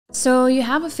So you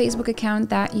have a Facebook account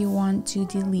that you want to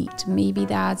delete. Maybe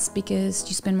that's because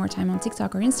you spend more time on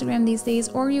TikTok or Instagram these days,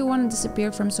 or you want to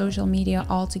disappear from social media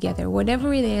altogether.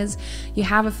 Whatever it is, you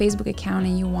have a Facebook account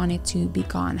and you want it to be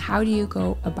gone. How do you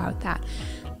go about that?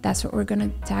 That's what we're going to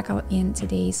tackle in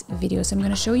today's video. So I'm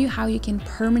going to show you how you can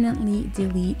permanently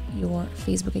delete your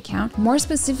Facebook account. More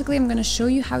specifically, I'm going to show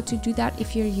you how to do that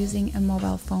if you're using a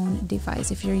mobile phone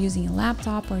device. If you're using a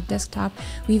laptop or desktop,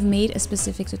 we've made a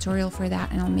specific tutorial for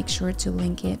that, and I'll make sure to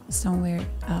link it somewhere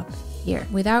up here.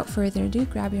 Without further ado,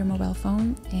 grab your mobile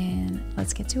phone and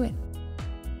let's get to it.